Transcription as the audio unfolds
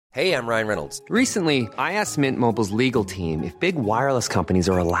Hey, I'm Ryan Reynolds. Recently, I asked Mint Mobile's legal team if big wireless companies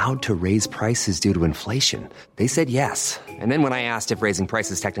are allowed to raise prices due to inflation. They said yes. And then when I asked if raising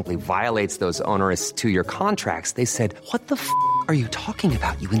prices technically violates those onerous two-year contracts, they said, "What the f*** are you talking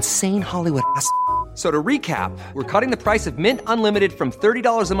about, you insane Hollywood ass?" So to recap, we're cutting the price of Mint Unlimited from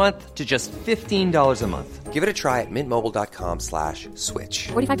 $30 a month to just $15 a month. Give it a try at mintmobile.com/switch.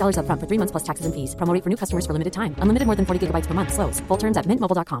 $45 up front for 3 months plus taxes and fees. Promo rate for new customers for limited time. Unlimited more than 40 gigabytes per month. Slows full terms at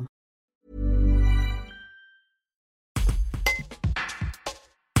mintmobile.com.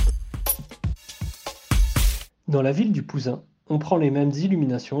 Dans la ville du Pouzin, on prend les mêmes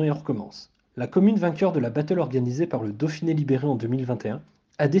illuminations et on recommence. La commune vainqueur de la battle organisée par le Dauphiné libéré en 2021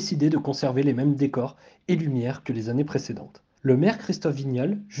 a décidé de conserver les mêmes décors et lumières que les années précédentes. Le maire Christophe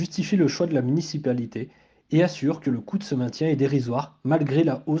Vignal justifie le choix de la municipalité et assure que le coût de ce maintien est dérisoire malgré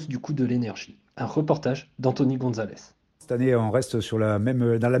la hausse du coût de l'énergie. Un reportage d'Anthony Gonzalez. Cette année, on reste dans la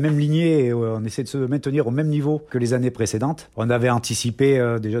même lignée et on essaie de se maintenir au même niveau que les années précédentes. On avait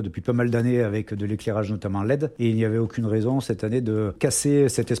anticipé déjà depuis pas mal d'années avec de l'éclairage notamment LED et il n'y avait aucune raison cette année de casser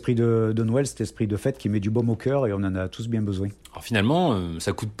cet esprit de Noël, cet esprit de fête qui met du baume au cœur et on en a tous bien besoin. Alors finalement,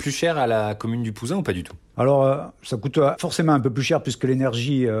 ça coûte plus cher à la commune du Pouzin ou pas du tout ? Alors, ça coûte forcément un peu plus cher puisque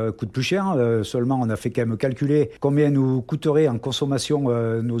l'énergie coûte plus cher. Seulement, on a fait quand même calculer combien nous coûterait en consommation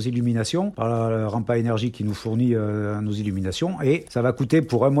nos illuminations par la Rampa Énergie qui nous fournit nos illuminations. Et ça va coûter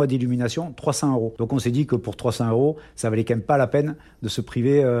pour un mois d'illumination 300 €. Donc, on s'est dit que pour 300 €, ça valait quand même pas la peine de se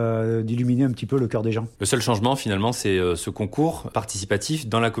priver d'illuminer un petit peu le cœur des gens. Le seul changement, finalement, c'est ce concours participatif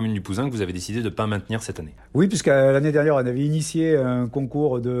dans la commune du Pouzin que vous avez décidé de ne pas maintenir cette année. Oui, puisque l'année dernière, on avait initié un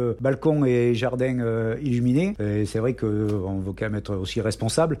concours de balcons et jardins illuminés. Et c'est vrai qu'on veut quand même être aussi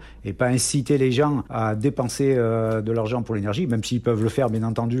responsable et pas inciter les gens à dépenser de l'argent pour l'énergie, même s'ils peuvent le faire, bien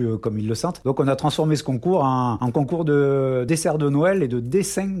entendu, comme ils le sentent. Donc on a transformé ce concours en concours de dessert de Noël et de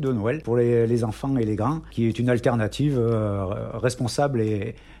dessin de Noël pour les enfants et les grands, qui est une alternative responsable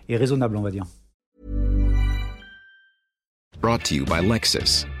et raisonnable, on va dire. Brought to you by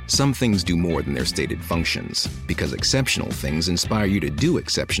Lexus. Some things do more than their stated functions, because exceptional things inspire you to do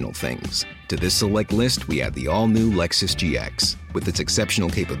exceptional things. To this select list, we add the all-new Lexus GX. With its exceptional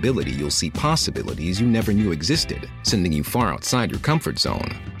capability, you'll see possibilities you never knew existed, sending you far outside your comfort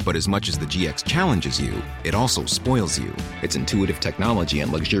zone. But as much as the GX challenges you, it also spoils you. Its intuitive technology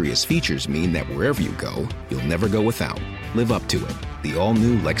and luxurious features mean that wherever you go, you'll never go without. Live up to it. The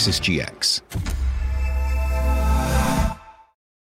all-new Lexus GX.